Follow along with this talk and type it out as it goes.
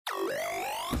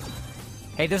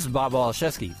Hey, this is Bob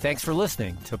Waliszewski. Thanks for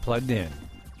listening to Plugged In.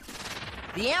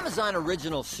 The Amazon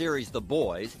original series, The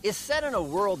Boys, is set in a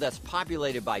world that's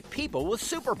populated by people with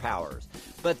superpowers.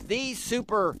 But these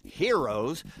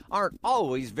superheroes aren't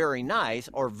always very nice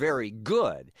or very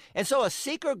good. And so a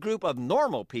secret group of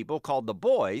normal people called the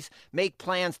Boys make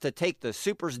plans to take the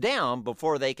supers down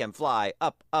before they can fly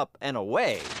up, up, and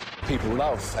away. People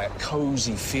love that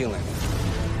cozy feeling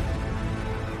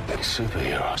that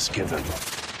superheroes give them.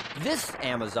 This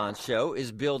Amazon show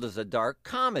is billed as a dark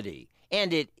comedy.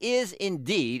 And it is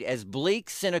indeed as bleak,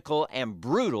 cynical, and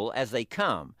brutal as they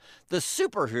come. The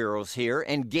superheroes here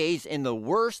engage in the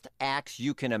worst acts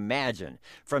you can imagine,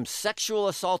 from sexual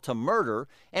assault to murder,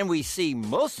 and we see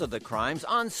most of the crimes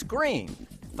on screen.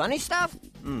 Funny stuff?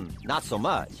 Not so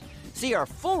much. See our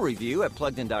full review at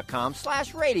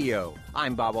PluggedIn.com/radio.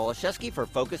 I'm Bob Waliszewski for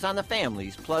Focus on the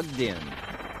Family's Plugged In.